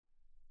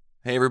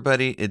Hey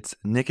everybody, it's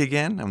Nick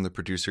again. I'm the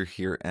producer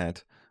here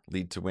at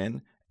Lead to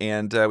Win,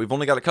 and we've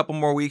only got a couple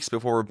more weeks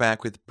before we're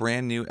back with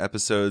brand new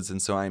episodes,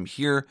 and so I'm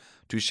here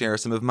to share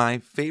some of my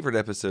favorite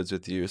episodes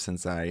with you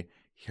since I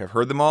have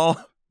heard them all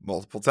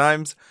multiple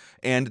times.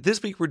 And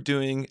this week we're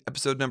doing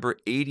episode number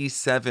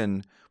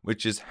 87,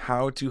 which is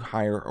how to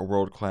hire a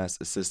world-class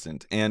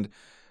assistant. And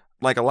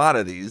like a lot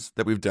of these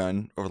that we've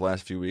done over the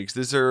last few weeks,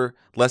 these are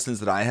lessons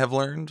that I have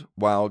learned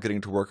while getting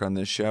to work on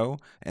this show.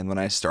 And when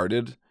I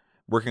started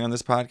working on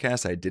this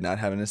podcast, I did not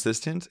have an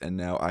assistant, and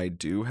now I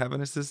do have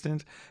an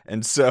assistant.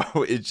 And so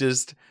it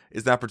just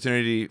is an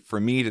opportunity for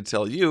me to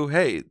tell you,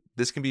 hey,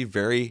 this can be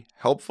very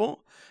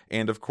helpful.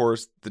 And of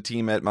course, the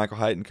team at Michael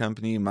Hyatt and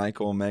Company,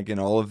 Michael, Megan,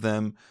 all of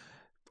them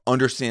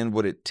understand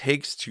what it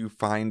takes to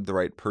find the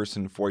right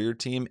person for your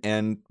team.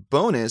 And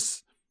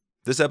bonus,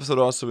 this episode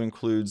also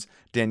includes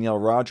Danielle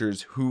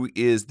Rogers, who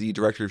is the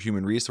Director of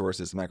Human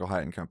Resources at Michael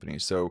Hyatt and Company.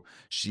 So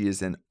she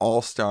is an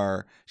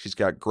all-star. She's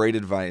got great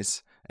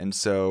advice. And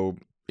so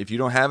if you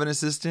don't have an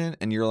assistant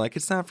and you're like,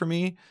 it's not for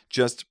me,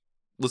 just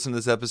listen to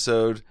this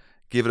episode,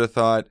 give it a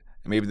thought,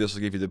 and maybe this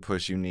will give you the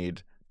push you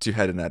need to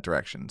head in that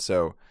direction.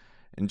 So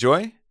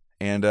enjoy,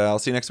 and I'll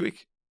see you next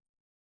week.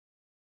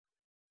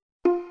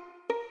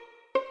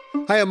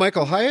 Hi, I'm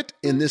Michael Hyatt,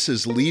 and this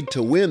is Lead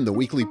to Win, the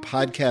weekly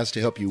podcast to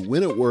help you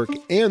win at work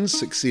and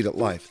succeed at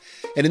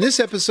life. And in this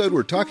episode,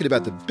 we're talking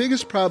about the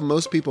biggest problem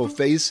most people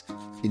face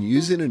in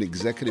using an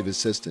executive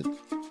assistant: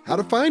 how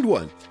to find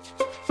one.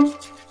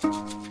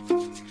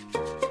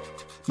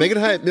 Megan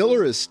Hyatt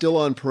Miller is still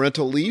on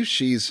parental leave.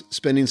 She's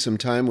spending some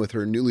time with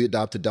her newly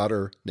adopted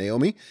daughter,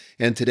 Naomi.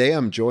 And today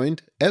I'm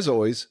joined, as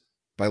always,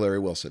 by Larry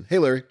Wilson. Hey,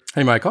 Larry.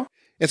 Hey, Michael.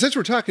 And since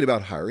we're talking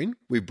about hiring,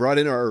 we've brought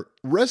in our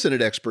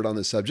resident expert on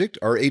the subject,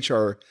 our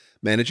HR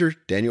manager,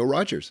 Danielle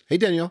Rogers. Hey,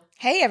 Danielle.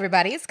 Hey,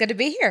 everybody. It's good to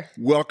be here.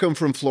 Welcome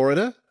from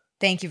Florida.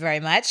 Thank you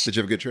very much. Did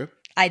you have a good trip?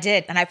 I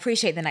did, and I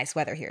appreciate the nice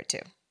weather here,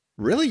 too.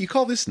 Really? You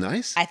call this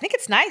nice? I think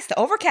it's nice. The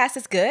overcast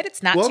is good.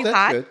 It's not too that's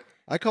hot. Good.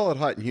 I call it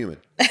hot and humid,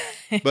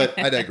 but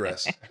I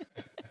digress.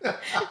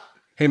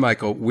 Hey,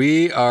 Michael,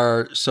 we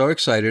are so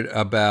excited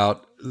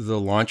about the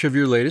launch of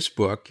your latest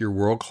book, your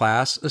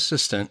world-class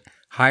assistant,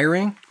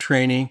 hiring,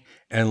 training,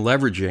 and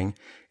leveraging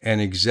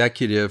an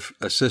executive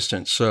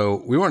assistant.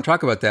 So we want to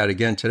talk about that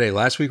again today.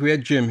 Last week we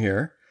had Jim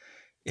here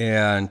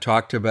and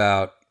talked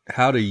about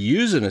how to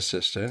use an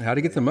assistant, how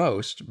to get the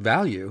most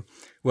value.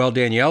 Well,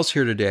 Danielle's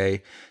here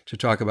today to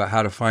talk about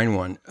how to find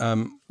one.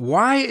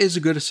 Why is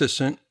a good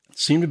assistant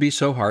seem to be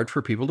so hard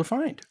for people to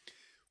find?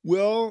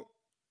 Well,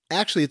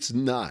 actually, it's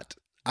not.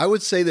 I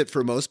would say that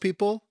for most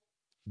people,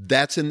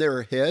 that's in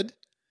their head.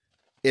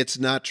 It's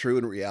not true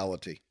in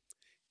reality.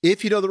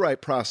 If you know the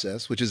right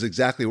process, which is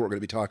exactly what we're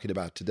going to be talking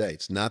about today,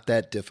 it's not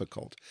that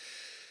difficult.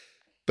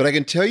 But I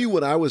can tell you,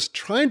 when I was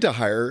trying to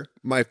hire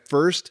my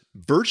first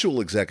virtual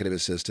executive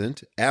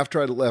assistant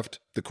after I left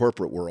the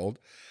corporate world,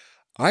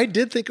 I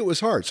did think it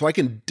was hard. So I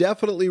can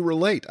definitely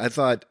relate. I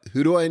thought,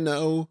 who do I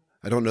know?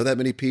 I don't know that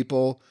many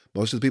people.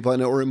 Most of the people I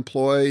know are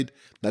employed.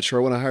 Not sure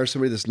I want to hire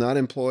somebody that's not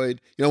employed.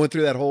 I went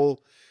through that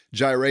whole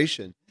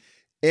gyration.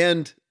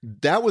 And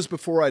that was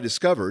before I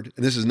discovered,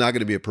 and this is not going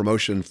to be a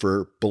promotion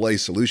for Belay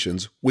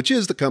Solutions, which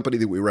is the company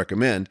that we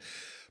recommend,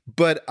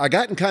 but I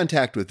got in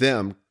contact with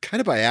them kind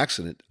of by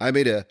accident.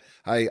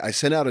 I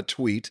sent out a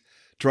tweet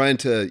trying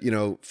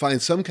to,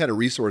 find some kind of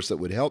resource that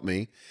would help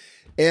me.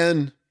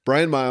 And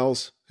Brian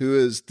Miles, who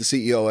is the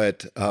CEO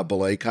at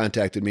Belay,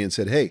 contacted me and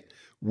said, hey,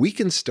 we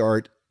can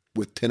start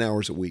with 10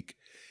 hours a week.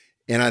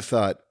 And I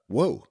thought,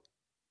 whoa,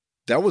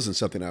 that wasn't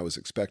something I was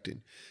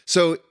expecting.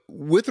 So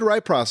with the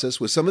right process,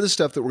 with some of the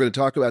stuff that we're going to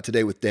talk about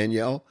today with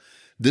Danielle,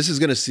 this is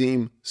going to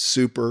seem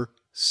super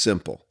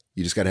simple.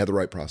 You just got to have the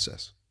right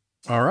process.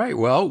 All right.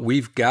 Well,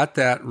 we've got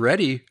that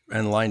ready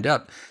and lined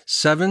up.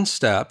 7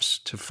 steps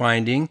to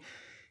finding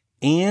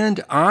and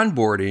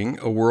onboarding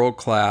a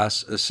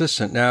world-class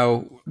assistant.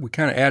 Now, we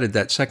kind of added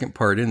that second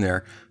part in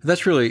there.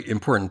 That's really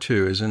important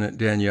too, isn't it,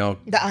 Danielle?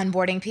 The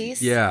onboarding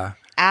piece? Yeah.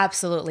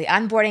 Absolutely.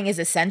 Onboarding is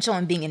essential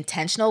and being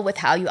intentional with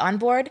how you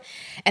onboard.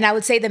 And I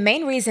would say the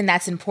main reason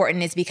that's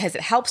important is because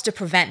it helps to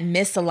prevent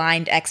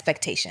misaligned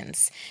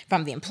expectations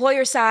from the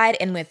employer side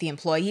and with the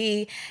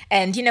employee.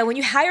 And, when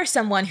you hire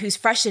someone who's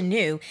fresh and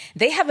new,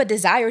 they have a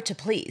desire to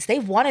please. They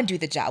want to do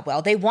the job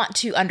well. They want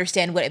to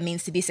understand what it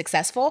means to be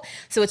successful.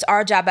 So it's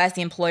our job as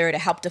the employer to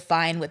help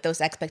define what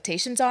those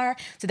expectations are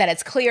so that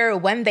it's clear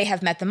when they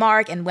have met the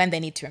mark and when they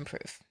need to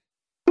improve.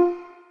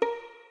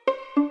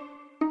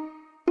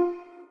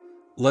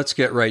 Let's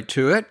get right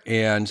to it.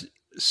 And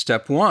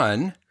step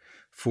 1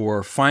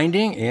 for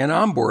finding and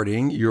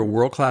onboarding your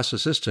world-class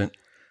assistant,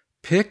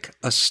 pick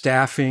a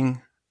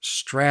staffing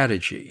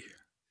strategy.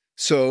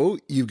 So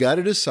you've got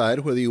to decide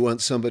whether you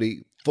want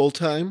somebody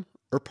full-time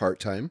or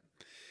part-time.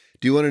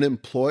 Do you want an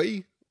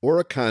employee or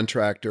a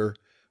contractor,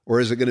 or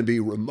is it going to be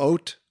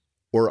remote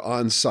or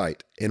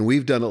on-site? And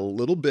we've done a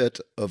little bit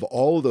of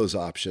all of those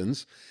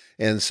options.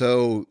 And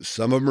so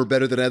some of them are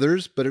better than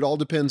others, but it all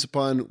depends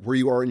upon where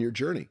you are in your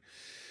journey.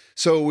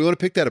 So we want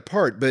to pick that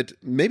apart, but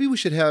maybe we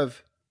should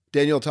have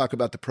Danielle talk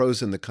about the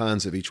pros and the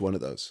cons of each one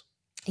of those.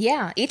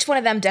 Yeah, each one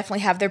of them definitely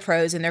have their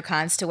pros and their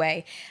cons to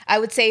weigh. I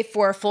would say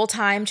for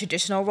full-time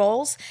traditional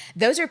roles,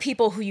 those are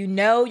people who you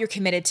know you're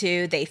committed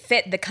to, they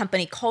fit the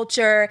company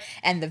culture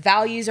and the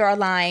values are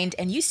aligned,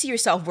 and you see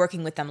yourself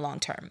working with them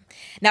long-term.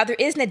 Now, there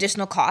is an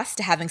additional cost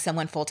to having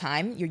someone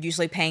full-time. You're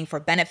usually paying for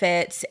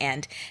benefits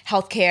and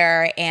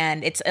healthcare,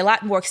 and it's a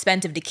lot more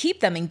expensive to keep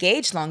them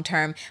engaged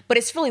long-term, but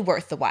it's really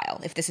worth the while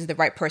if this is the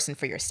right person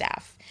for your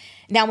staff.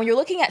 Now, when you're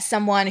looking at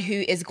someone who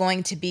is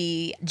going to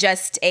be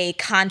just a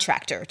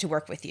contractor to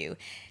work with you,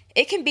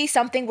 it can be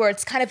something where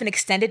it's kind of an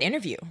extended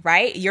interview,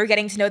 right? You're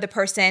getting to know the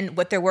person,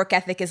 what their work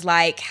ethic is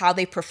like, how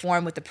they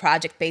perform with the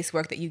project-based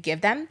work that you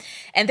give them.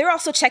 And they're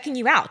also checking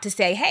you out to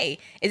say, hey,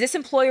 is this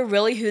employer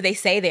really who they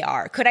say they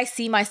are? Could I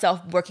see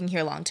myself working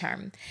here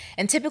long-term?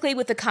 And typically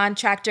with the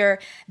contractor,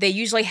 they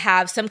usually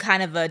have some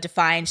kind of a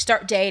defined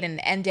start date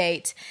and end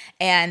date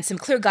and some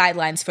clear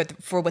guidelines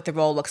for what the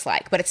role looks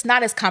like. But it's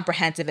not as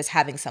comprehensive as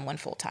having someone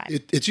full-time.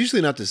 It's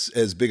usually not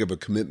as big of a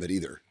commitment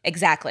either.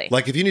 Exactly.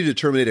 Like if you need to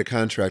terminate a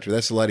contractor,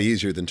 that's a lot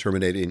easier than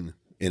terminating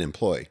an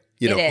employee.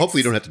 It is.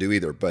 Hopefully you don't have to do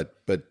either, but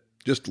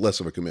just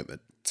less of a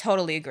commitment.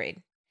 Totally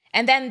agreed.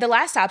 And then the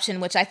last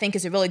option, which I think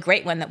is a really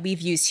great one that we've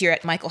used here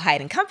at Michael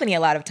Hyatt and Company a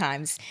lot of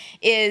times,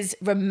 is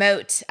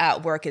remote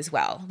work as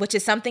well, which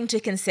is something to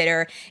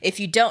consider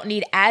if you don't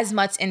need as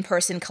much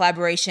in-person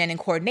collaboration and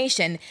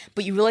coordination,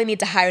 but you really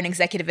need to hire an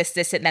executive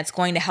assistant that's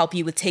going to help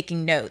you with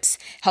taking notes,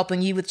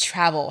 helping you with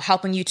travel,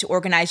 helping you to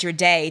organize your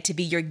day, to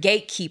be your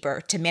gatekeeper,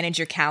 to manage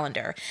your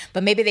calendar.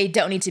 But maybe they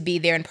don't need to be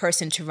there in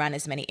person to run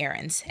as many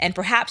errands. And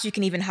perhaps you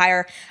can even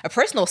hire a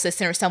personal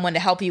assistant or someone to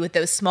help you with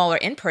those smaller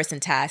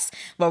in-person tasks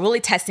while really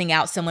testing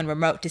out someone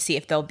remote to see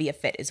if they'll be a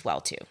fit as well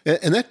too.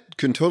 And that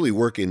can totally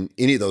work in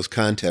any of those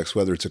contexts,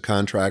 whether it's a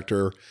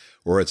contractor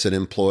or it's an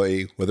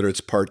employee, whether it's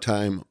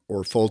part-time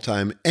or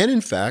full-time. And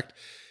in fact,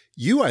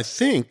 you, I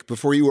think,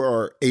 before you were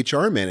our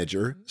HR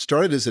manager,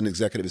 started as an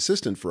executive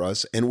assistant for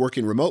us and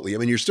working remotely. I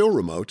mean, you're still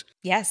remote.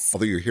 Yes.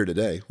 Although you're here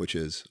today, which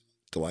is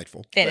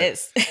delightful. It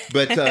is.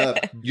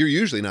 But you're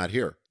usually not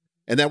here.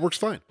 And that works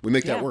fine. We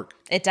make that work.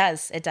 It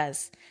does. It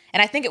does.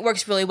 And I think it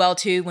works really well,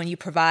 too, when you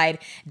provide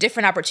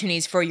different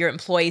opportunities for your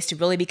employees to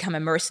really become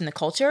immersed in the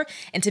culture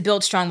and to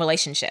build strong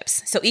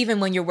relationships. So even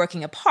when you're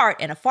working apart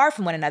and afar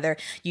from one another,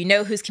 you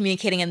know who's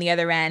communicating on the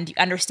other end. You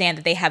understand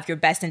that they have your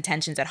best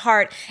intentions at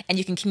heart, and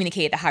you can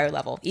communicate at a higher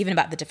level, even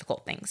about the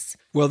difficult things.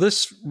 Well,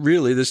 this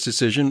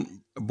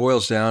decision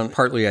boils down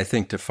partly, I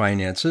think, to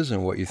finances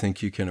and what you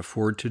think you can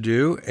afford to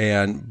do.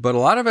 But a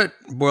lot of it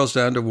boils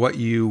down to what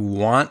you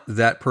want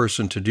that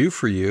person to do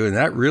for you. And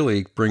that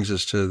really brings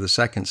us to the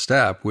second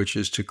step, which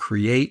is to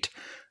create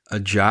a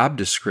job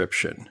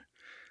description.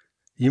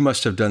 You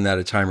must have done that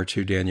a time or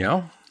two,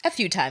 Danielle. A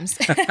few times.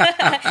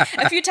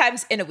 A few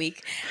times in a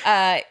week.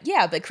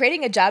 But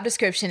creating a job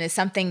description is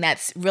something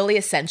that's really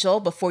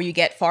essential before you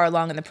get far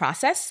along in the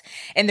process.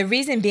 And the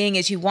reason being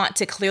is you want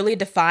to clearly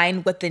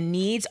define what the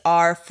needs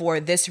are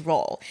for this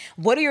role.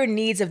 What are your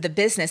needs of the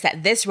business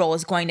that this role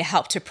is going to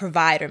help to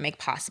provide or make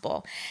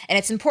possible? And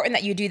it's important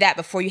that you do that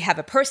before you have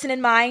a person in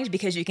mind,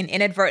 because you can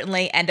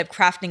inadvertently end up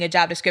crafting a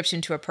job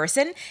description to a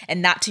person and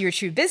not to your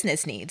true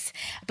business needs.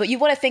 But you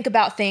want to think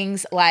about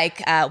things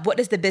like, what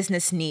does the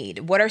business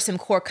need? What are some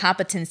core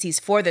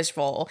competencies for this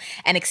role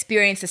and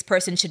experience this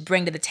person should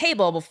bring to the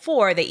table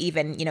before they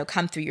even,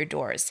 come through your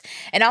doors?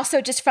 And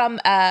also just from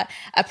a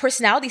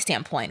personality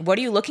standpoint, what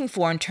are you looking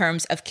for in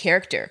terms of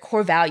character,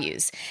 core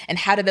values, and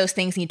how do those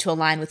things need to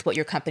align with what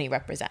your company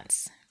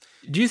represents?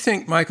 Do you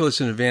think, Michael,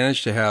 it's an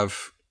advantage to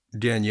have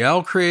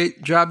Danielle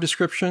create job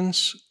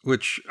descriptions,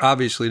 which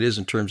obviously it is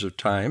in terms of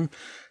time?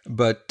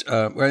 But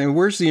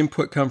where's the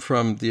input come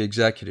from the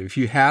executive? If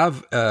you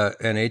have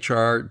an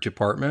HR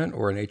department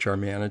or an HR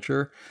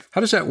manager,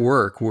 how does that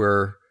work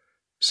where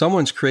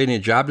someone's creating a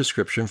job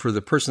description for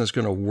the person that's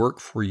going to work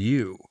for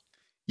you?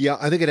 Yeah,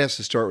 I think it has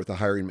to start with the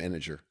hiring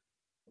manager.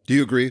 Do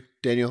you agree,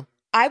 Danielle?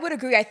 I would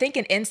agree. I think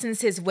in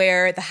instances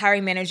where the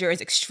hiring manager is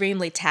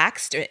extremely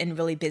taxed and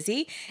really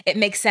busy, it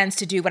makes sense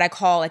to do what I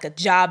call like a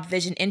job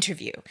vision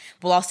interview.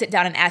 We'll all sit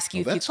down and ask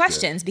you a few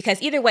questions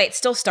because either way, it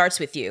still starts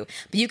with you,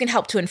 but you can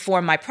help to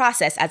inform my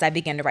process as I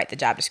begin to write the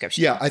job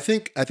description. Yeah, I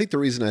think the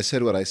reason I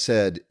said what I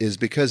said is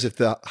because if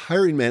the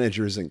hiring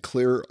manager isn't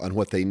clear on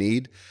what they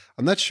need,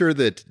 I'm not sure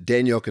that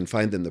Danielle can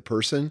find them the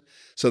person.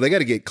 So they got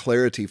to get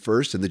clarity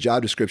first. And the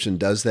job description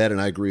does that.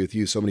 And I agree with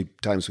you. So many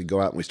times we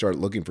go out and we start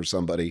looking for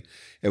somebody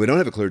and we don't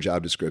have a clear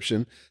job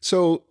description.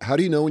 So how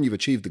do you know when you've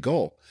achieved the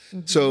goal?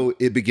 Mm-hmm. So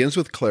it begins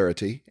with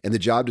clarity, and the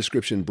job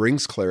description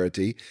brings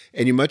clarity,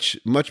 and you're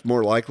much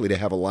more likely to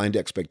have aligned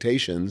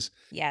expectations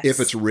if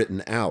it's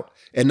written out.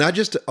 And not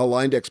just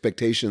aligned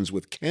expectations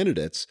with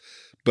candidates,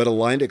 but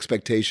aligned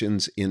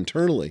expectations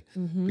internally.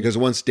 Mm-hmm. Because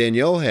once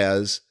Danielle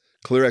has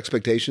clear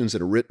expectations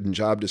and a written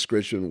job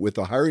description with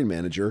the hiring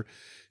manager,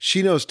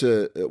 she knows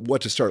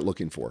what to start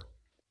looking for.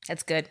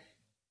 That's good.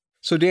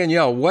 So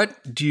Danielle,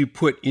 what do you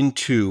put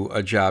into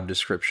a job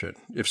description?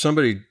 If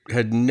somebody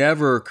had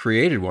never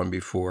created one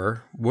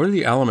before, what are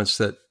the elements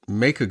that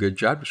make a good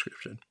job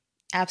description?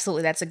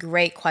 Absolutely. That's a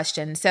great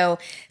question. So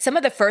some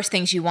of the first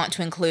things you want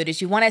to include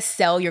is you want to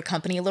sell your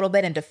company a little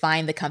bit and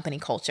define the company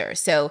culture.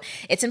 So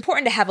it's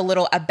important to have a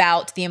little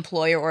about the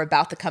employer or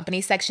about the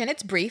company section.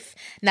 It's brief,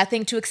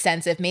 nothing too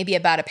extensive, maybe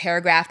about a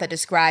paragraph that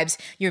describes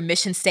your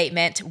mission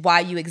statement,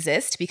 why you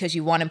exist, because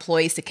you want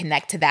employees to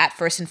connect to that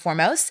first and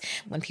foremost.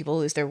 When people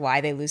lose their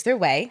why, they lose their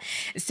way.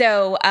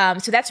 So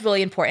that's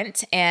really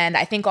important. And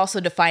I think also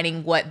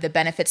defining what the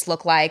benefits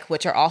look like,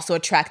 which are also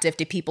attractive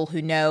to people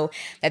who know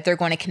that they're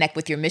going to connect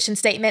with your mission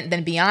statement.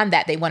 Then beyond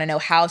that, they want to know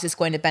how is this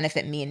going to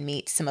benefit me and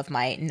meet some of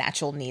my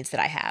natural needs that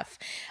I have.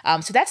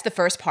 So that's the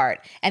first part.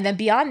 And then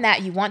beyond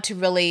that, you want to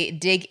really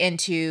dig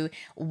into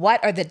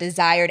what are the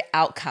desired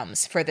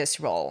outcomes for this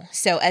role.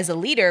 So as a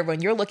leader,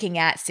 when you're looking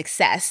at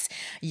success,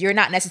 you're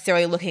not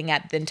necessarily looking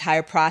at the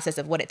entire process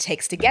of what it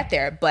takes to get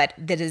there, but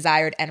the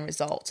desired end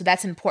result. So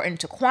that's important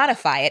to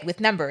quantify it with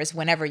numbers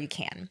whenever you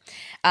can.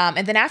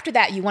 And then after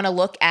that, you want to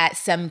look at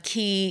some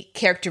key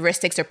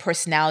characteristics or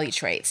personality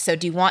traits. So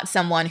do you want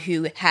someone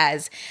who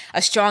has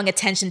a strong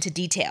attention to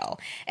detail,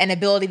 an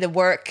ability to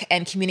work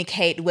and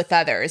communicate with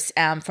others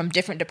from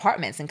different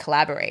departments and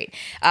collaborate?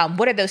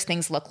 What do those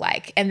things look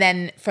like? And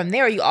then from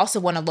there, you also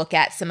want to look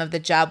at some of the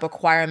job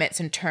requirements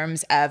in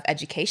terms of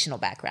educational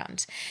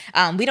background.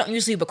 We don't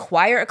usually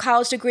require a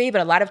college degree,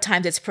 but a lot of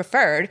times it's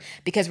preferred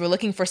because we're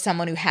looking for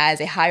someone who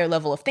has a higher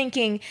level of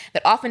thinking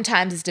that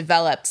oftentimes is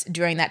developed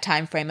during that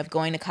time frame of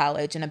going to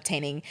college and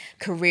obtaining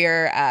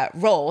career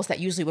roles that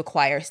usually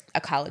require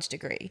a college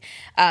degree.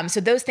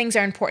 So those things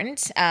are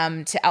important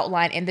to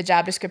outline in the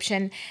job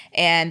description.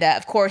 And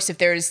of course, if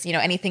there's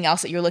anything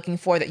else that you're looking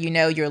for that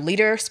your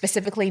leader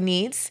specifically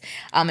needs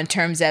in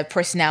terms of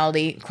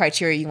personality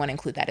criteria, you want to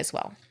include that as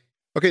well.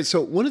 Okay,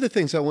 so one of the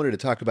things I wanted to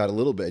talk about a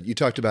little bit, you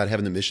talked about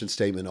having the mission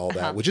statement, all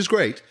that, which is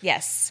great.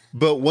 Yes.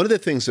 But one of the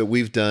things that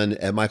we've done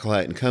at Michael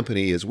Hyatt and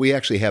Company is we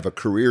actually have a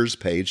careers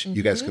page.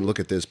 You guys can look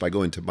at this by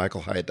going to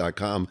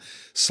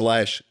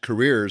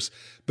michaelhyatt.com/careers.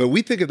 But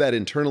we think of that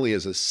internally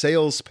as a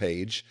sales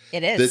page.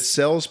 It is. That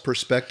sells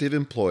prospective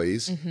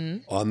employees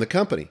on the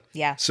company.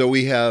 Yeah. So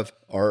we have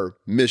our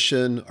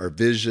mission, our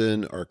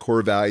vision, our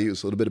core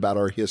values, a little bit about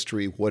our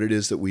history, what it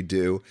is that we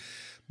do.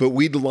 But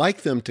we'd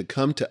like them to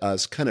come to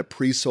us kind of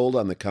pre-sold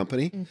on the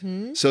company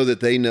so that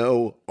they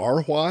know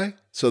our why,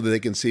 so that they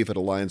can see if it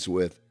aligns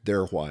with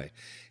their why.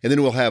 And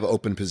then we'll have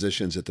open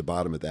positions at the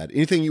bottom of that.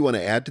 Anything you want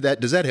to add to that?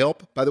 Does that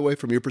help, by the way,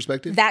 from your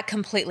perspective? That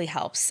completely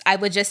helps. I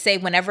would just say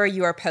whenever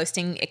you are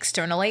posting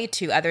externally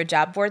to other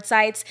job board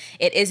sites,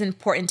 it is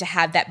important to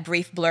have that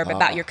brief blurb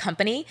about your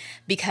company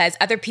because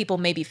other people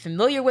may be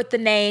familiar with the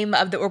name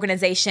of the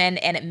organization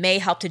and it may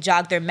help to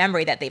jog their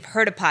memory that they've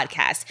heard a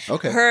podcast,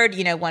 heard,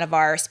 one of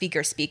our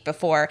speakers speak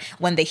before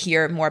when they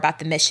hear more about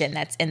the mission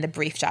that's in the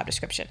brief job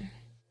description.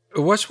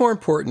 What's more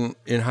important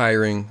in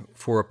hiring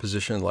for a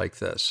position like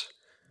this?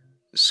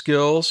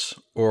 Skills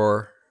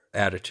or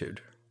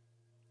attitude?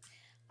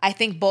 I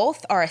think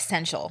both are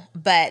essential,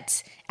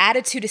 but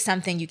attitude is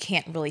something you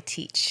can't really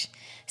teach.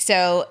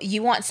 So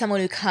you want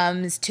someone who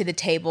comes to the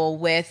table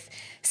with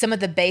some of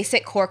the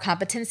basic core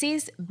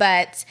competencies,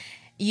 but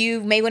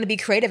you may want to be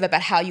creative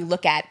about how you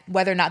look at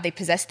whether or not they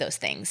possess those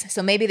things.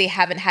 So maybe they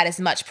haven't had as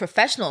much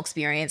professional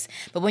experience,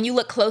 but when you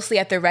look closely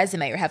at their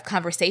resume or have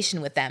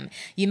conversation with them,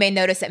 you may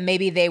notice that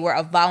maybe they were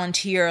a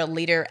volunteer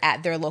leader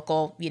at their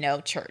local,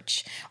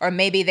 church, or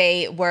maybe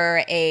they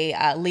were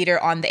a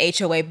leader on the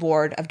HOA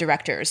board of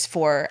directors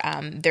for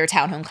their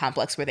townhome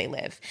complex where they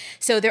live.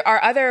 So there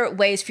are other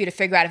ways for you to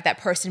figure out if that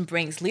person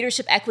brings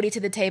leadership equity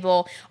to the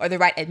table or the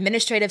right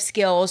administrative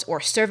skills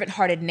or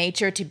servant-hearted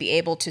nature to be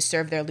able to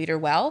serve their leader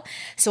well.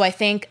 So I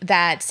think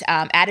that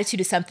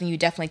attitude is something you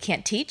definitely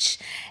can't teach,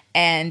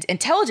 and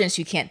intelligence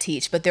you can't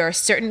teach, but there are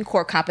certain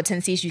core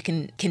competencies you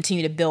can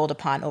continue to build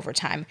upon over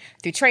time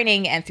through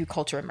training and through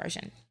culture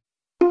immersion.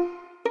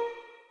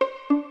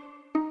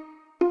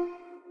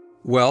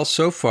 Well,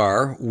 so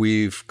far,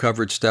 we've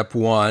covered step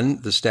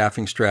one, the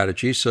staffing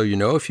strategy. So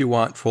if you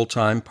want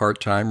full-time,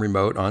 part-time,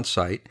 remote,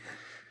 on-site.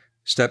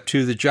 Step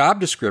two, the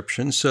job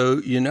description.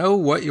 So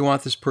what you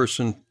want this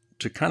person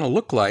to kind of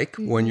look like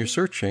when you're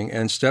searching.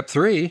 And step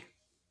three,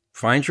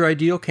 find your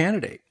ideal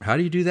candidate. How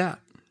do you do that?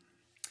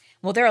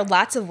 Well, there are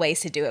lots of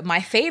ways to do it.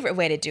 My favorite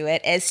way to do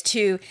it is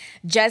to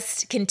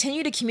just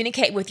continue to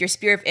communicate with your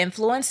sphere of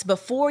influence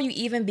before you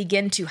even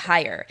begin to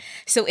hire.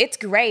 So it's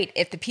great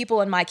if the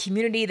people in my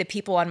community, the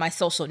people on my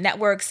social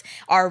networks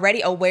are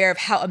already aware of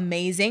how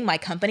amazing my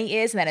company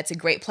is and that it's a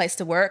great place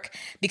to work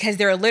because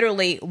they're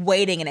literally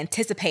waiting and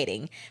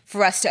anticipating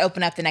for us to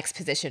open up the next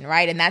position,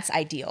 right? And that's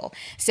ideal.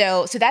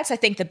 So that's, I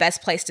think, the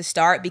best place to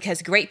start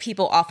because great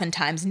people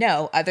oftentimes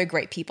know other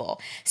great people.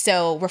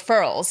 So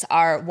referrals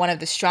are one of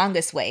the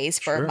strongest ways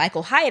for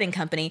Michael Hyatt and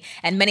Company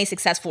and many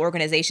successful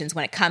organizations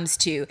when it comes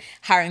to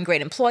hiring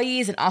great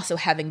employees and also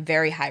having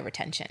very high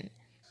retention.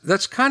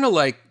 That's kind of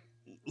like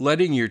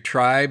letting your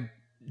tribe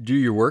do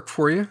your work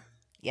for you.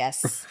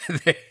 Yes.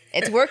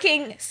 It's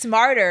working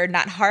smarter,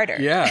 not harder.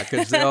 Yeah,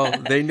 because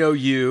they know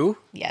you,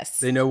 Yes.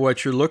 They know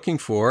what you're looking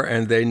for,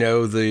 and they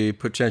know the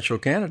potential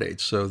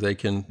candidates, so they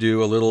can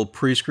do a little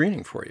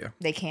pre-screening for you.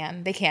 They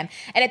can.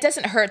 And it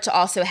doesn't hurt to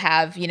also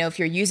have, if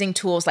you're using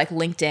tools like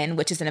LinkedIn,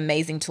 which is an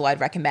amazing tool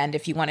I'd recommend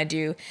if you want to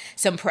do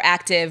some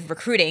proactive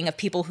recruiting of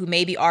people who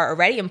maybe are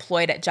already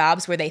employed at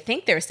jobs where they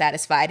think they're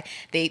satisfied.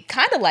 They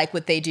kind of like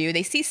what they do.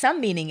 They see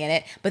some meaning in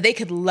it, but they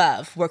could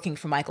love working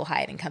for Michael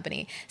Hyatt and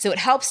Company. So it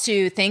helps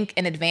to think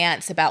in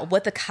advance about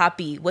what the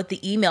copy, what the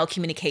email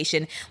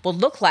communication will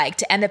look like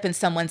to end up in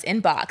someone's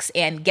inbox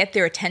and get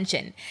their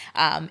attention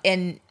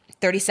in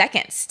 30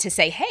 seconds to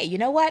say, hey, you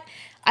know what?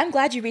 I'm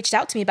glad you reached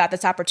out to me about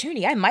this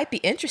opportunity. I might be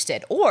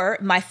interested. Or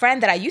my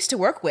friend that I used to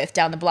work with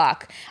down the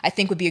block, I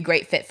think would be a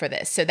great fit for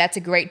this. So that's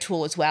a great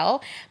tool as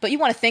well. But you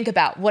want to think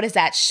about what does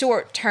that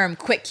short-term,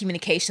 quick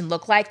communication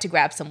look like to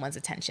grab someone's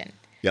attention?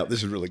 Yeah,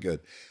 this is really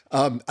good.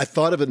 I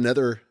thought of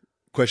another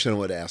question I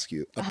want to ask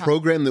you. A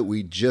program that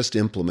we just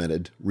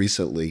implemented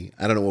recently,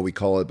 I don't know what we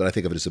call it, but I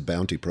think of it as a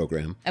bounty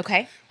program.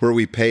 Okay. Where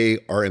we pay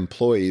our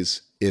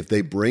employees if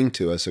they bring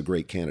to us a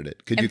great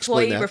candidate. Could you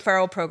explain that? Employee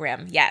referral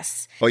program,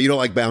 yes. Oh, you don't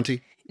like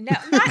bounty? No,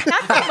 not so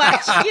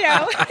much,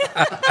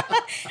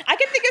 I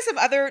can think of some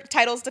other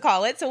titles to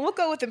call it, so we'll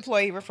go with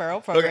employee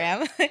referral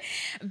program. Okay.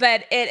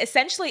 But it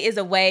essentially is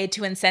a way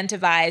to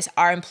incentivize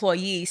our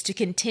employees to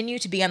continue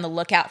to be on the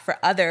lookout for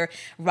other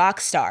rock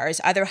stars,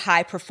 other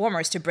high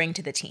performers to bring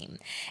to the team.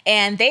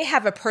 And they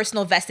have a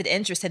personal vested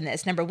interest in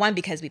this, number one,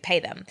 because we pay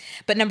them.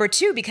 But number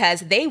two, because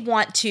they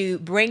want to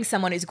bring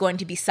someone who's going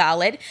to be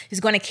solid, who's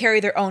going to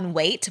carry their own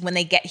weight when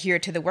they get here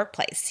to the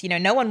workplace.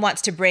 No one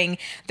wants to bring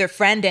their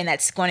friend in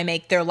that's going to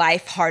make their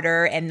life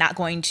harder and not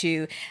going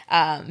to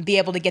be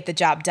able to get the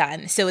job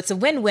done. So it's a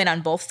win-win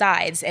on both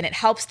sides, and it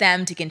helps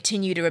them to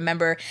continue to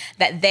remember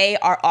that they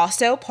are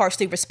also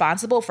partially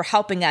responsible for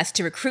helping us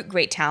to recruit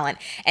great talent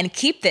and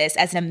keep this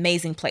as an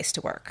amazing place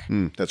to work.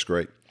 That's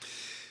great.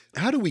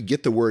 How do we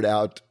get the word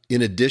out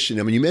in addition?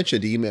 I mean, you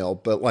mentioned email,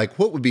 but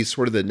what would be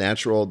sort of the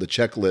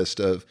checklist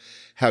of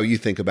how you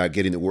think about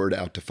getting the word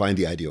out to find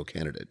the ideal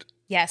candidate?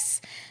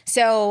 Yes.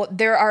 So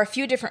there are a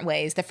few different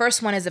ways. The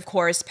first one is, of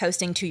course,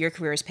 posting to your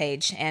careers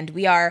page. And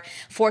we are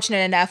fortunate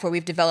enough where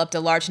we've developed a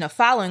large enough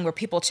following where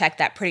people check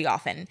that pretty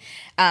often.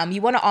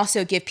 You want to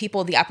also give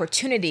people the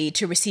opportunity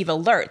to receive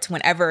alerts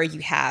whenever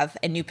you have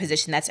a new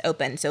position that's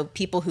open. So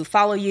people who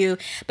follow you,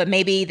 but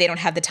maybe they don't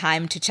have the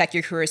time to check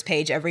your careers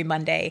page every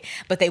Monday,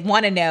 but they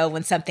want to know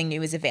when something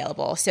new is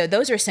available. So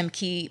those are some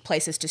key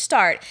places to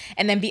start.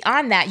 And then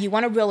beyond that, you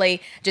want to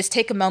really just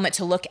take a moment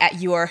to look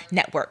at your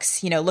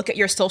networks, look at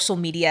your social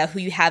media, who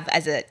you have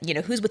as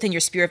who's within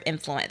your sphere of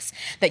influence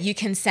that you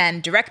can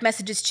send direct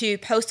messages to,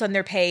 post on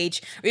their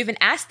page, or even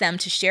ask them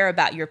to share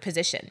about your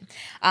position.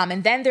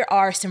 And then there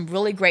are some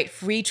really great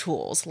free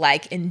tools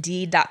like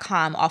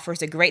Indeed.com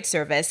offers a great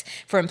service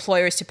for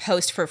employers to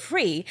post for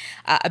free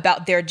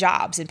about their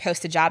jobs and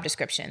post the job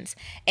descriptions.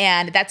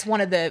 And that's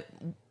one of the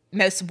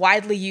most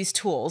widely used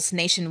tools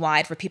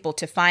nationwide for people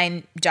to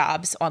find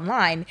jobs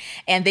online.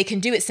 And they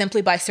can do it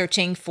simply by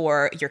searching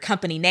for your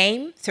company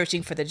name,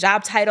 searching for the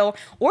job title,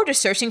 or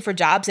just searching for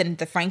jobs in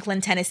the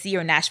Franklin, Tennessee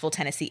or Nashville,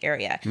 Tennessee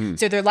area.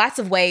 So there are lots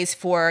of ways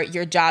for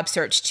your job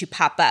search to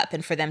pop up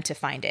and for them to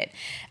find it.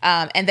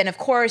 And then, of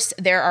course,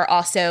 there are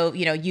also,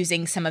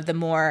 using some of the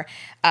more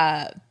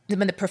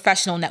the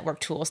professional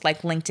network tools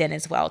like LinkedIn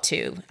as well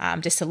too,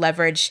 just to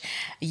leverage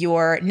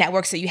your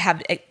networks that you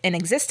have in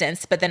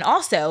existence. But then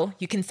also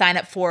you can sign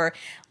up for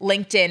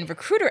LinkedIn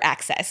Recruiter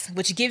Access,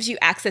 which gives you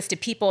access to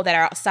people that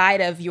are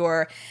outside of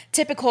your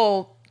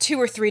typical 2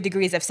 or 3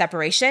 degrees of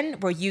separation,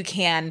 where you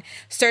can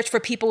search for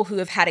people who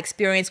have had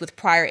experience with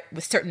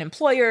certain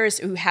employers,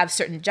 who have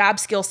certain job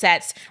skill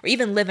sets, or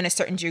even live in a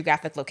certain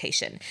geographic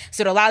location.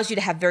 So it allows you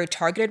to have very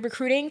targeted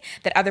recruiting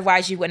that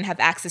otherwise you wouldn't have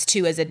access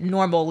to as a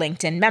normal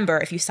LinkedIn member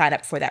if you sign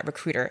up for that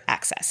recruiter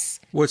access.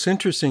 What's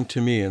interesting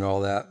to me in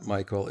all that,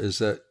 Michael, is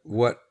that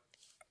what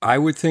I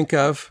would think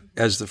of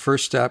as the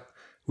first step,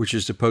 which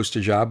is to post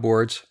to job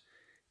boards,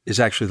 is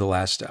actually the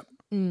last step.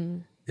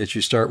 That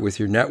you start with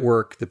your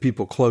network, the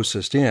people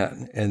closest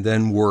in, and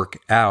then work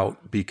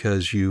out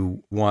because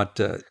you want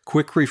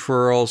quick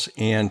referrals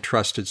and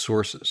trusted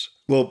sources.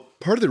 Well,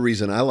 part of the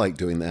reason I like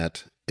doing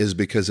that is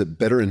because it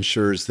better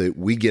ensures that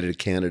we get a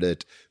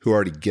candidate who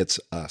already gets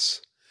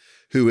us,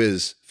 who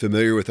is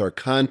familiar with our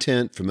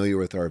content, familiar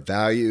with our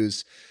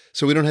values.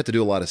 So we don't have to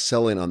do a lot of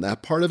selling on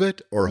that part of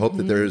it or hope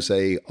that there's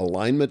a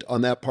alignment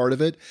on that part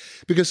of it.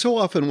 Because so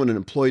often when an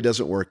employee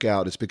doesn't work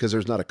out, it's because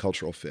there's not a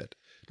cultural fit.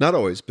 Not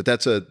always, but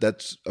that's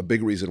a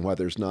big reason why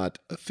there's not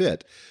a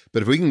fit.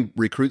 But if we can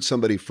recruit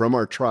somebody from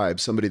our tribe,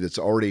 somebody that's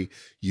already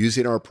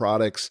using our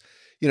products,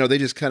 they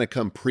just kind of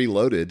come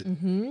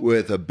preloaded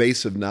with a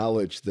base of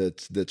knowledge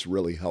that's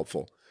really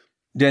helpful.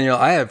 Danielle,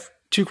 I have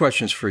 2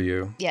 questions for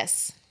you.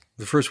 Yes.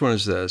 The first one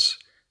is this.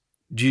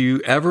 Do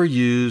you ever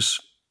use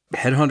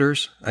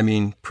headhunters? I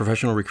mean,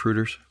 professional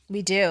recruiters?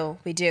 We do.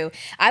 We do.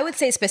 I would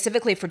say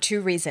specifically for two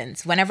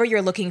reasons. Whenever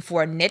you're looking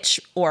for a niche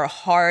or a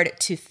hard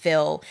to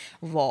fill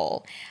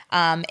role.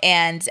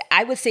 And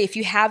I would say if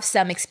you have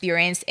some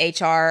experienced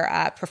HR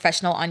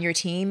professional on your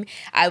team,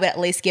 I would at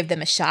least give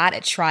them a shot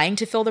at trying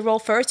to fill the role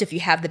first if you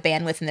have the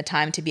bandwidth and the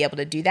time to be able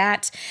to do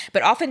that.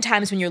 But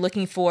oftentimes when you're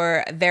looking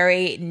for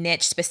very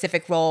niche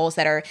specific roles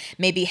that are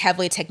maybe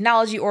heavily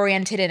technology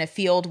oriented in a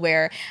field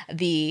where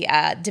the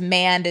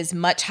demand is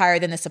much higher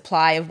than the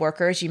supply of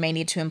workers, you may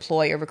need to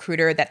employ a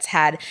recruiter that's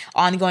had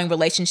ongoing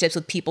relationships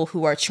with people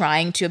who are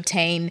trying to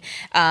obtain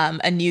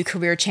a new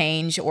career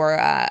change or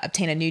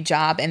obtain a new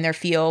job in their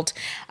field.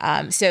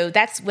 So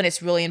that's when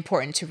it's really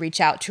important to reach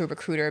out to a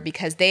recruiter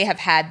because they have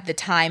had the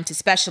time to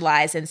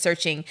specialize in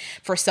searching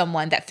for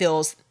someone that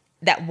fills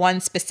that one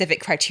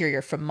specific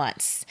criteria for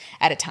months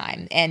at a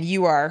time. And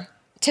you are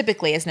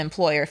typically as an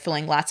employer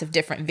filling lots of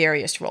different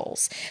various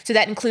roles. So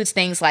that includes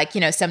things like,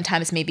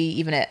 sometimes maybe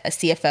even a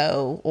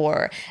CFO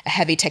or a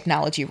heavy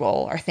technology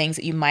role are things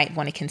that you might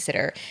want to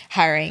consider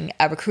hiring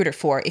a recruiter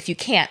for if you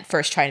can't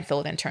first try and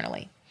fill it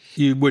internally.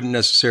 You wouldn't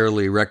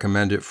necessarily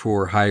recommend it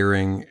for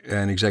hiring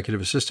an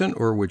executive assistant,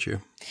 or would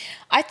you?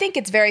 I think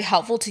it's very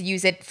helpful to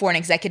use it for an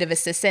executive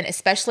assistant,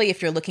 especially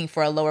if you're looking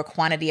for a lower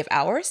quantity of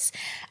hours,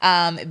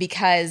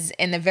 because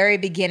in the very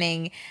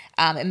beginning,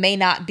 it may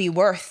not be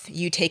worth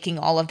you taking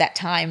all of that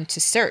time to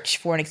search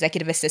for an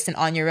executive assistant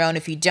on your own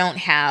if you don't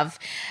have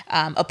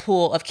a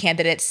pool of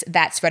candidates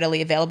that's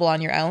readily available on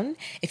your own.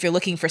 If you're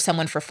looking for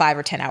someone for 5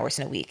 or 10 hours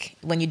in a week,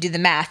 when you do the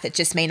math, it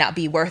just may not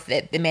be worth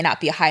it. It may not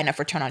be a high enough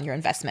return on your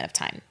investment of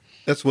time.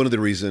 That's one of the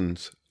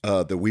reasons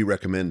that we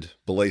recommend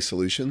Belay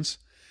Solutions,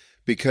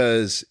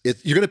 because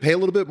you're going to pay a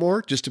little bit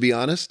more, just to be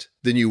honest,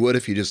 than you would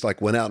if you just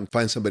went out and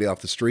find somebody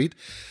off the street.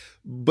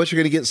 But you're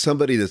going to get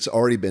somebody that's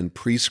already been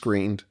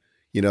pre-screened.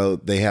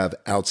 They have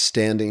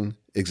outstanding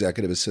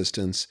executive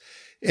assistants,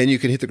 and you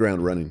can hit the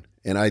ground running.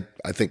 And I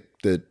think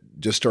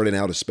that just starting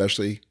out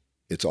especially,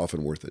 it's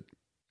often worth it.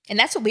 And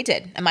that's what we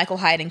did at Michael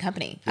Hyatt and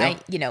Company. Yeah.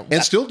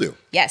 And still do.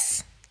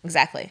 Yes,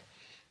 exactly.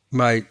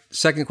 My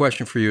second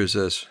question for you is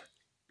this.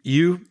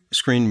 You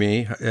screened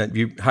me,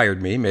 you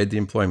hired me, made the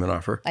employment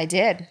offer. I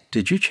did.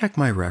 Did you check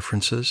my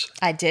references?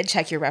 I did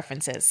check your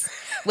references,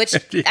 which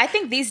I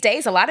think these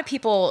days a lot of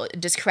people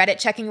discredit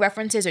checking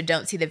references or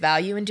don't see the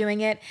value in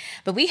doing it.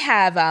 But we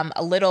have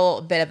a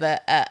little bit of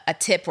a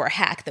tip or a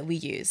hack that we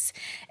use.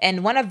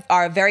 And one of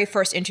our very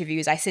first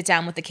interviews, I sit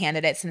down with the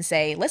candidates and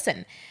say,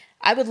 listen,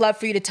 I would love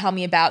for you to tell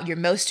me about your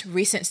most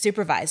recent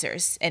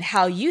supervisors and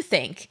how you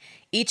think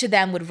each of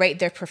them would rate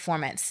their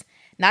performance.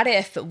 Not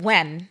if, but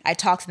when I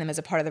talk to them as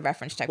a part of the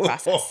reference check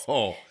process.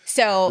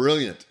 So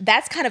brilliant.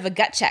 That's kind of a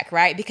gut check,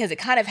 right? Because it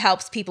kind of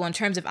helps people in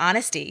terms of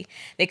honesty.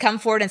 They come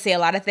forward and say a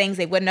lot of things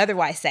they wouldn't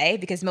otherwise say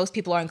because most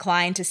people are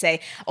inclined to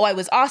say, oh, I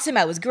was awesome,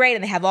 I was great.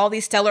 And they have all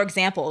these stellar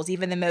examples.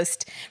 Even the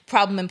most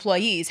problem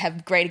employees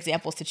have great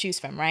examples to choose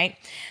from, right?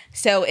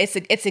 So it's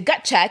a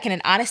gut check and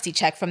an honesty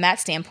check from that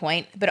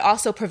standpoint, but it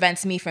also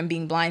prevents me from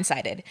being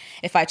blindsided.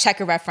 If I check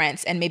a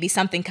reference and maybe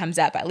something comes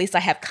up, at least I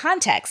have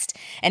context.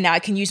 And now I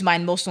can use my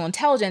emotional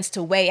intelligence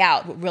to weigh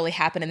out what really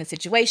happened in the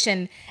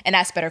situation and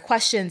ask better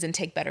questions and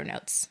take better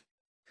notes.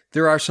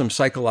 There are some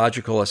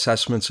psychological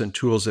assessments and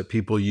tools that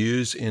people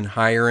use in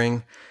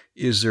hiring.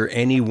 Is there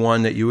any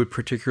one that you would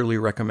particularly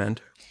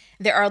recommend?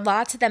 There are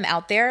lots of them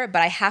out there,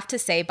 but I have to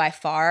say by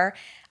far,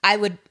 I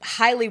would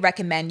highly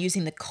recommend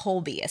using the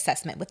Kolbe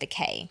assessment with the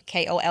K,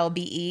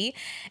 Kolbe.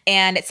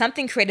 And it's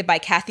something created by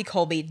Kathy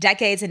Kolbe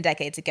decades and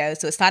decades ago.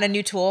 So it's not a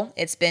new tool.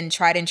 It's been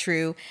tried and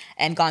true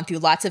and gone through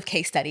lots of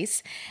case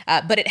studies.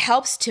 But it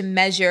helps to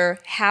measure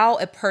how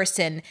a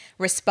person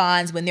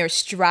responds when they're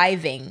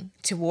striving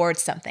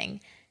towards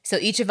something. So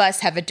each of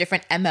us have a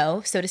different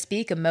MO, so to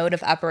speak, a mode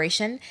of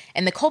operation,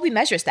 and the Kolbe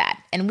measures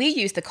that. And we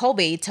use the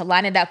Kolbe to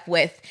line it up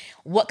with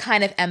what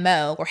kind of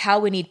MO or how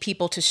we need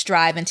people to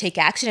strive and take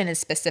action in a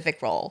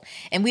specific role.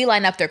 And we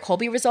line up their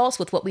Kolbe results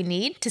with what we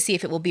need to see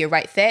if it will be a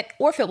right fit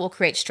or if it will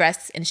create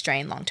stress and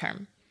strain long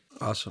term.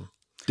 Awesome.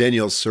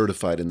 Danielle's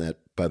certified in that,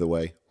 by the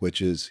way,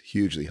 which is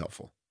hugely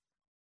helpful.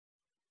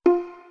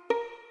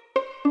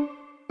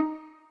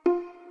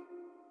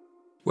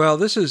 Well,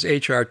 this is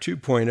HR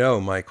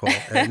 2.0, Michael.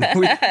 And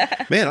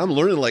Man, I'm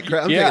learning like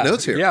crap. I'm taking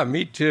notes here. Yeah,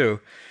 me too.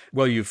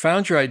 Well, you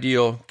found your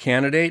ideal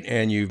candidate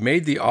and you've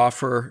made the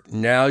offer.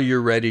 Now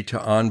you're ready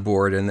to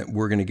onboard, and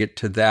we're going to get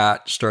to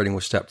that starting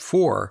with step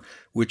 4,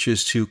 which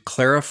is to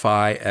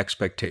clarify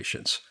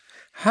expectations.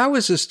 How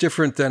is this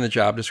different than a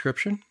job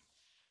description?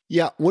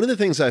 Yeah, one of the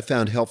things I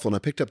found helpful, and I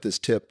picked up this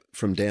tip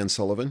from Dan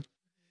Sullivan,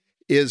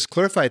 is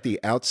clarify at the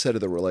outset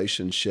of the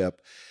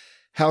relationship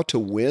how to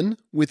win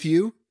with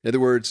you. In other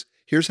words,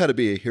 here's how to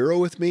be a hero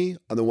with me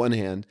on the one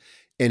hand,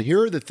 and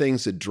here are the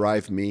things that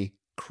drive me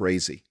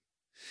crazy.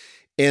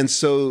 And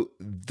so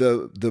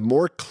the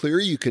more clear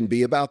you can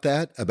be about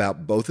that,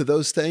 about both of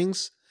those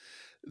things,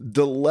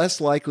 the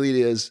less likely it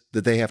is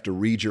that they have to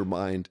read your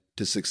mind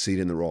to succeed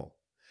in the role.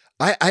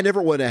 I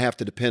never want to have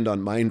to depend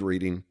on mind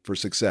reading for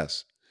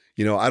success.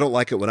 You know, I don't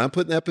like it when I'm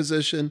put in that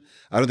position.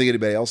 I don't think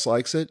anybody else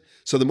likes it.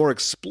 So the more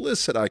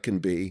explicit I can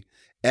be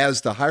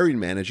as the hiring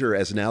manager,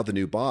 as now the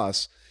new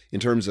boss, in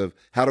terms of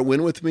how to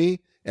win with me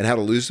and how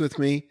to lose with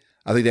me,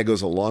 I think that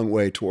goes a long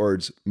way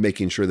towards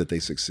making sure that they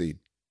succeed.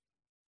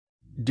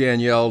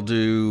 Danielle,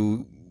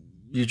 do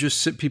you just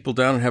sit people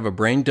down and have a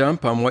brain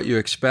dump on what you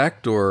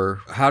expect,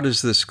 or how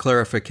does this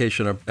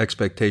clarification of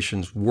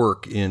expectations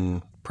work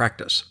in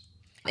practice?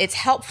 It's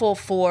helpful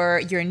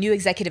for your new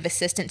executive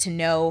assistant to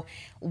know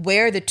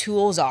where the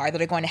tools are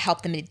that are going to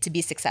help them to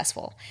be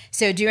successful.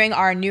 So during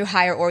our new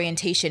hire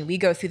orientation, we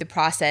go through the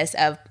process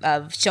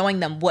of showing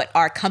them what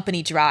our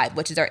company drive,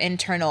 which is our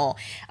internal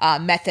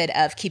method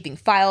of keeping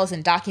files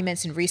and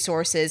documents and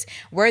resources,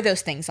 where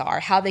those things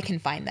are, how they can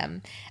find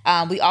them.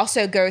 We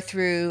also go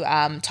through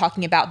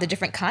talking about the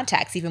different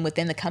contacts even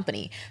within the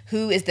company.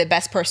 Who is the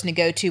best person to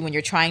go to when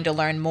you're trying to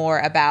learn more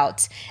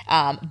about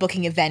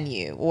booking a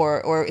venue,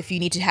 or if you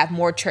need to have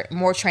more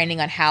training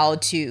on how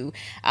to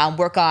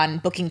work on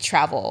booking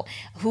travel.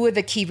 Who are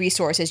the key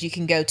resources you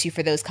can go to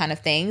for those kind of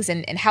things,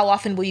 and how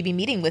often will you be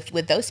meeting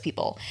with those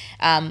people?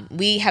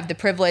 We have the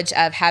privilege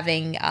of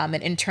having an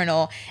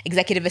internal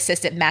executive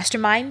assistant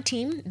mastermind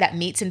team that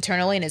meets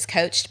internally and is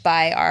coached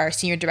by our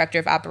senior director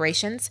of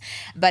operations.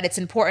 But it's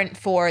important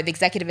for the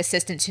executive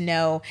assistant to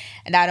know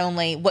not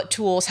only what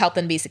tools help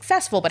them be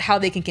successful, but how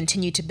they can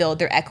continue to build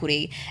their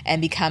equity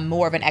and become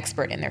more of an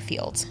expert in their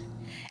field.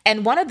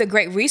 And one of the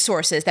great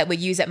resources that we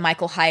use at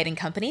Michael Hyatt &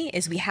 Company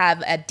is we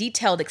have a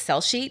detailed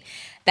Excel sheet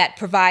that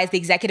provides the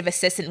executive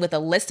assistant with a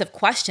list of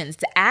questions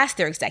to ask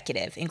their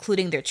executive,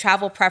 including their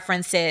travel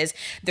preferences,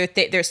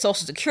 their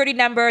social security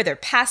number, their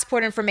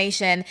passport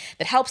information,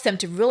 that helps them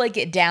to really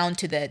get down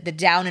to the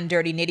down and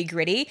dirty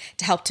nitty-gritty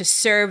to help to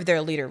serve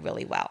their leader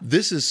really well.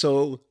 This is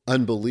so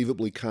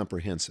unbelievably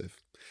comprehensive.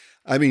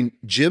 I mean,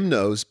 Jim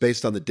knows,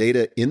 based on the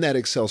data in that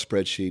Excel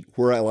spreadsheet,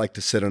 where I like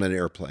to sit on an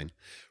airplane.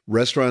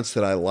 Restaurants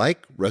that I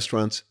like,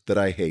 restaurants that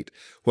I hate.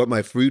 What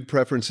my food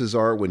preferences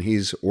are when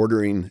he's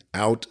ordering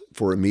out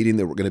for a meeting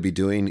that we're going to be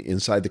doing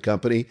inside the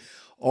company.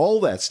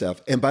 All that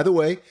stuff. And by the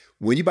way,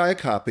 when you buy a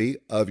copy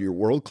of your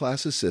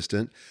world-class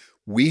assistant,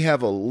 we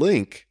have a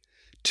link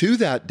to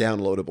that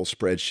downloadable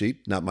spreadsheet,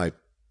 not my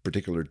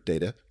particular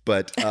data,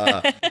 but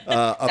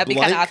a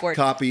blank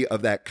copy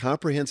of that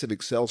comprehensive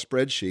Excel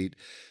spreadsheet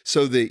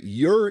so that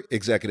your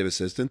executive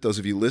assistant, those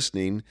of you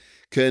listening,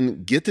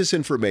 can get this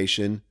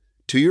information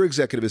to your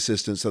executive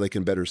assistant so they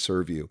can better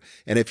serve you.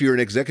 And if you're an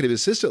executive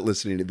assistant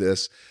listening to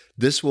this,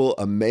 this will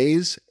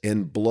amaze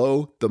and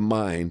blow the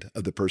mind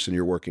of the person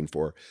you're working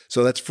for.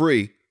 So that's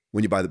free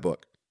when you buy the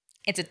book.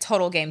 It's a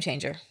total game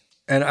changer.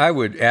 And I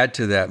would add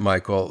to that,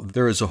 Michael,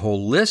 there is a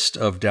whole list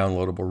of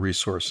downloadable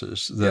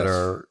resources that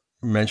are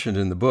mentioned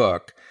in the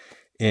book,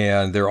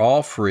 and they're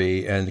all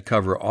free and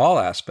cover all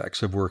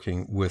aspects of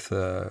working with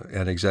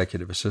an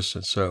executive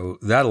assistant. So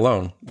that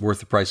alone, worth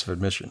the price of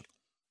admission.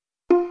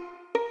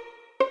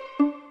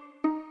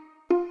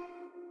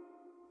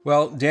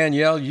 Well,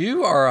 Danielle,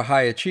 you are a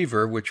high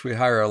achiever, which we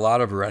hire a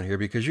lot of around here,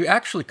 because you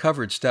actually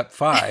covered step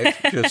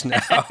 5 just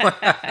now.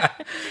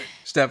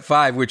 Step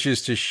 5, which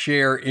is to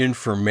share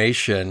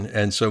information.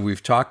 And so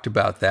we've talked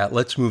about that.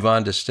 Let's move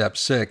on to step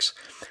 6,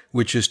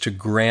 which is to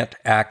grant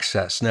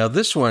access. Now,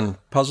 this one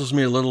puzzles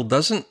me a little.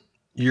 Doesn't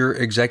your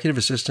executive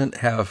assistant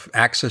have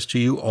access to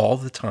you all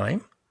the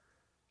time?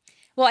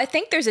 Well, I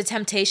think there's a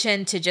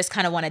temptation to just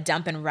kind of want to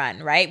dump and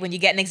run, right? When you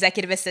get an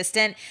executive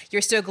assistant,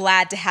 you're so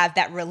glad to have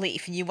that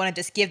relief and you want to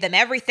just give them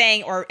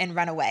everything and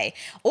run away.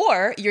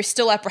 Or you're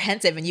still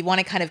apprehensive and you want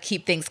to kind of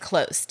keep things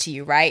close to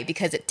you, right?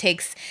 Because it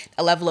takes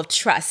a level of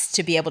trust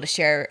to be able to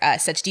share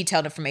such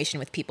detailed information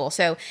with people.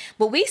 So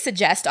what we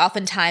suggest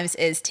oftentimes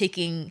is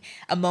taking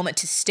a moment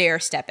to stair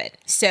step it.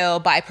 So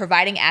by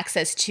providing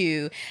access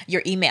to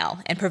your email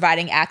and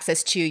providing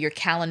access to your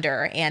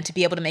calendar and to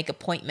be able to make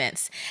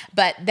appointments,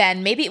 but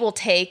then maybe it will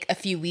take a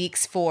few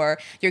weeks for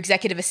your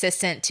executive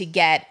assistant to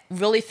get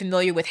really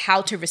familiar with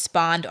how to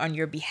respond on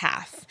your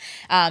behalf.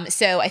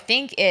 So I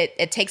think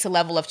it takes a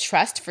level of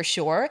trust for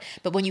sure.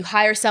 But when you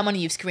hire someone,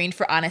 you've screened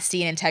for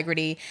honesty and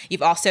integrity.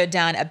 You've also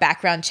done a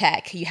background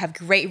check. You have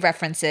great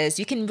references.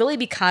 You can really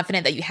be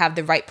confident that you have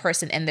the right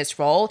person in this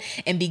role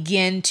and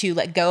begin to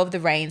let go of the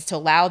reins to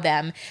allow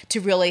them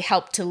to really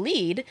help to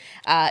lead,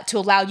 to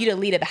allow you to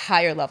lead at a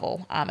higher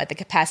level at the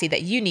capacity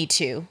that you need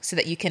to, so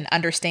that you can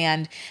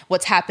understand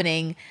what's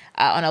happening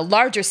on a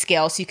larger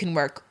scale, so you can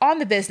work on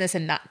the business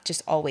and not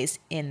just always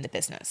in the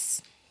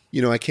business.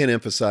 You know, I can't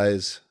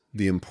emphasize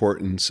the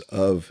importance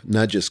of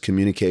not just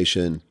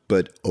communication,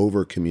 but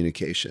over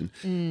communication,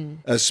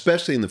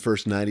 especially in the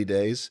first 90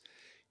 days.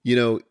 You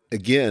know,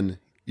 again,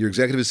 your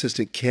executive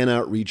assistant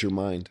cannot read your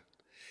mind.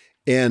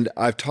 And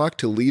I've talked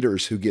to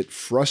leaders who get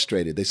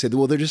frustrated. They say,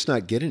 well, they're just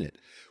not getting it.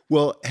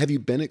 Well, have you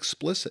been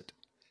explicit?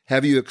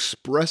 Have you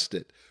expressed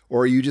it?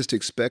 Or are you just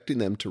expecting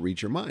them to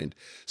read your mind?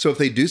 So if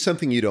they do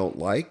something you don't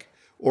like,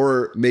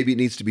 or maybe it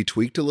needs to be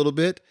tweaked a little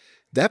bit,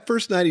 that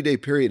first 90-day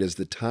period is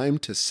the time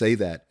to say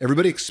that.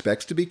 Everybody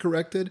expects to be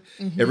corrected.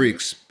 Mm-hmm.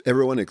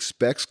 Everyone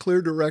expects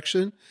clear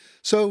direction.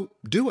 So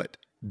do it.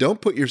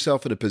 Don't put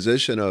yourself in a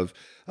position of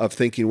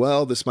thinking,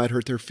 well, this might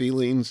hurt their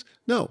feelings.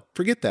 No,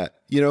 forget that.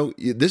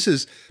 This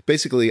is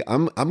basically,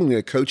 I'm going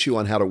to coach you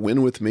on how to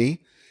win with me.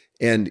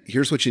 And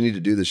here's what you need to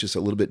do that's just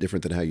a little bit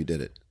different than how you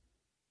did it.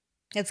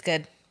 That's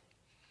good.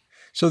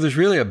 So there's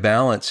really a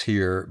balance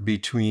here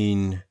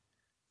between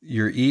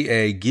your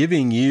EA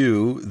giving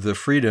you the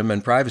freedom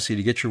and privacy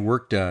to get your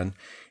work done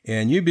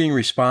and you being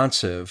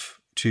responsive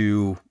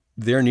to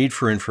their need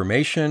for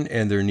information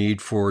and their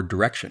need for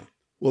direction.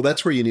 Well,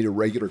 that's where you need a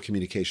regular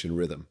communication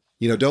rhythm.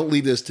 Don't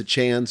leave this to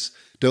chance.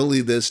 Don't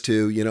leave this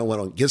to, when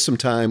I get some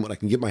time, when I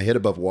can get my head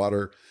above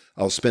water,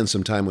 I'll spend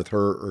some time with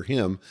her or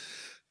him.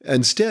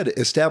 Instead,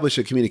 establish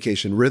a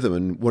communication rhythm.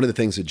 And one of the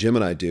things that Jim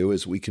and I do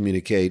is we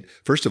communicate,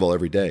 first of all,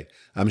 every day.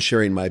 I'm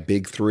sharing my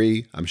big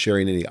three. I'm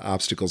sharing any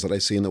obstacles that I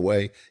see in the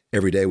way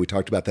every day. We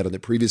talked about that in the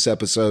previous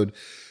episode.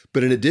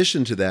 But in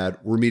addition to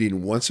that, we're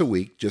meeting once a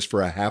week just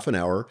for a half an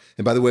hour.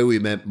 And by the way, we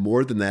meant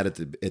more than that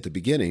at the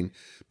beginning.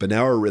 But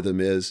now our rhythm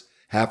is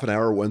half an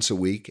hour once a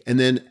week, and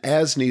then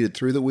as needed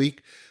through the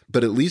week.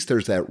 But at least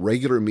there's that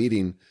regular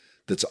meeting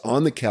that's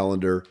on the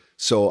calendar.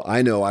 So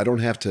I know I don't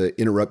have to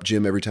interrupt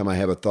Jim every time I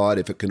have a thought.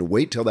 If it can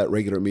wait till that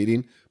regular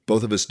meeting,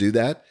 both of us do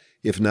that.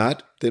 If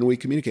not, then we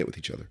communicate with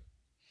each other.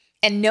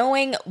 And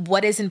knowing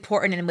what is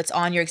important and what's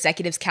on your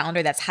executive's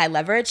calendar that's high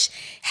leverage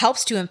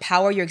helps to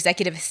empower your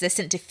executive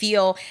assistant to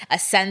feel a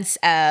sense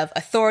of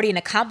authority and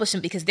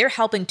accomplishment because they're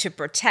helping to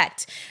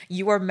protect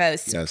your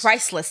most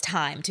priceless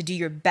time to do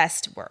your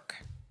best work.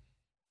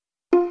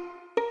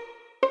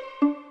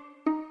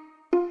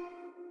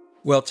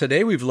 Well,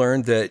 today we've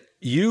learned that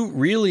you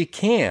really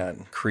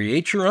can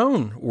create your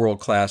own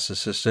world-class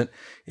assistant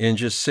in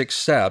just 6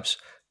 steps.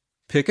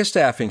 Pick a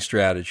staffing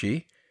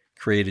strategy,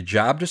 create a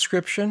job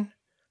description,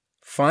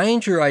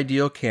 find your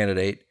ideal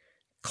candidate,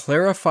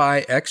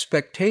 clarify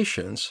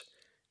expectations,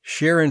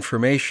 share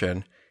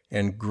information,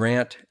 and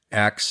grant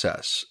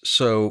access.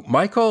 So,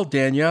 Michael,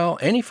 Danielle,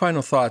 any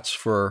final thoughts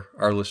for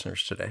our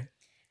listeners today?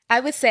 I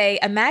would say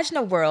imagine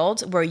a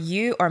world where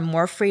you are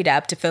more freed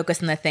up to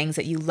focus on the things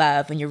that you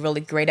love and you're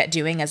really great at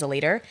doing as a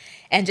leader.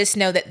 And just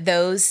know that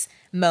those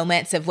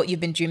moments of what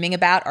you've been dreaming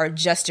about are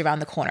just around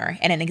the corner.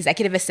 And an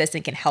executive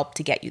assistant can help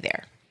to get you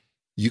there.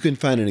 You can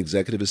find an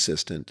executive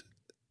assistant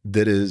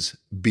that is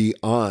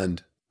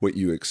beyond what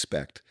you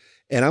expect.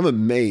 And I'm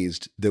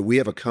amazed that we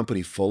have a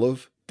company full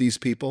of these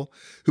people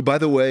who, by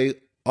the way,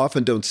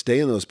 often don't stay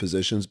in those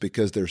positions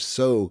because they're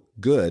so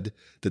good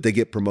that they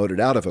get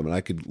promoted out of them. And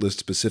I could list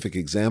specific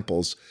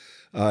examples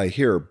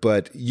here,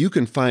 but you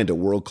can find a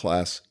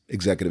world-class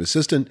executive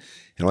assistant,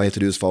 and all you have to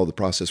do is follow the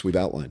process we've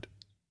outlined.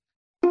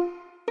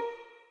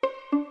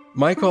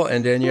 Michael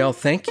and Danielle,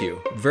 thank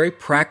you. Very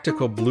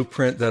practical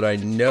blueprint that I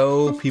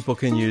know people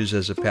can use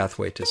as a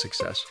pathway to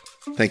success.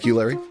 Thank you,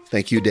 Larry.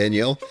 Thank you,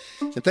 Danielle.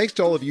 And thanks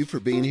to all of you for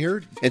being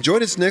here. And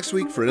join us next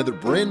week for another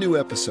brand new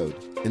episode.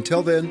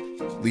 Until then,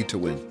 lead to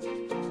win.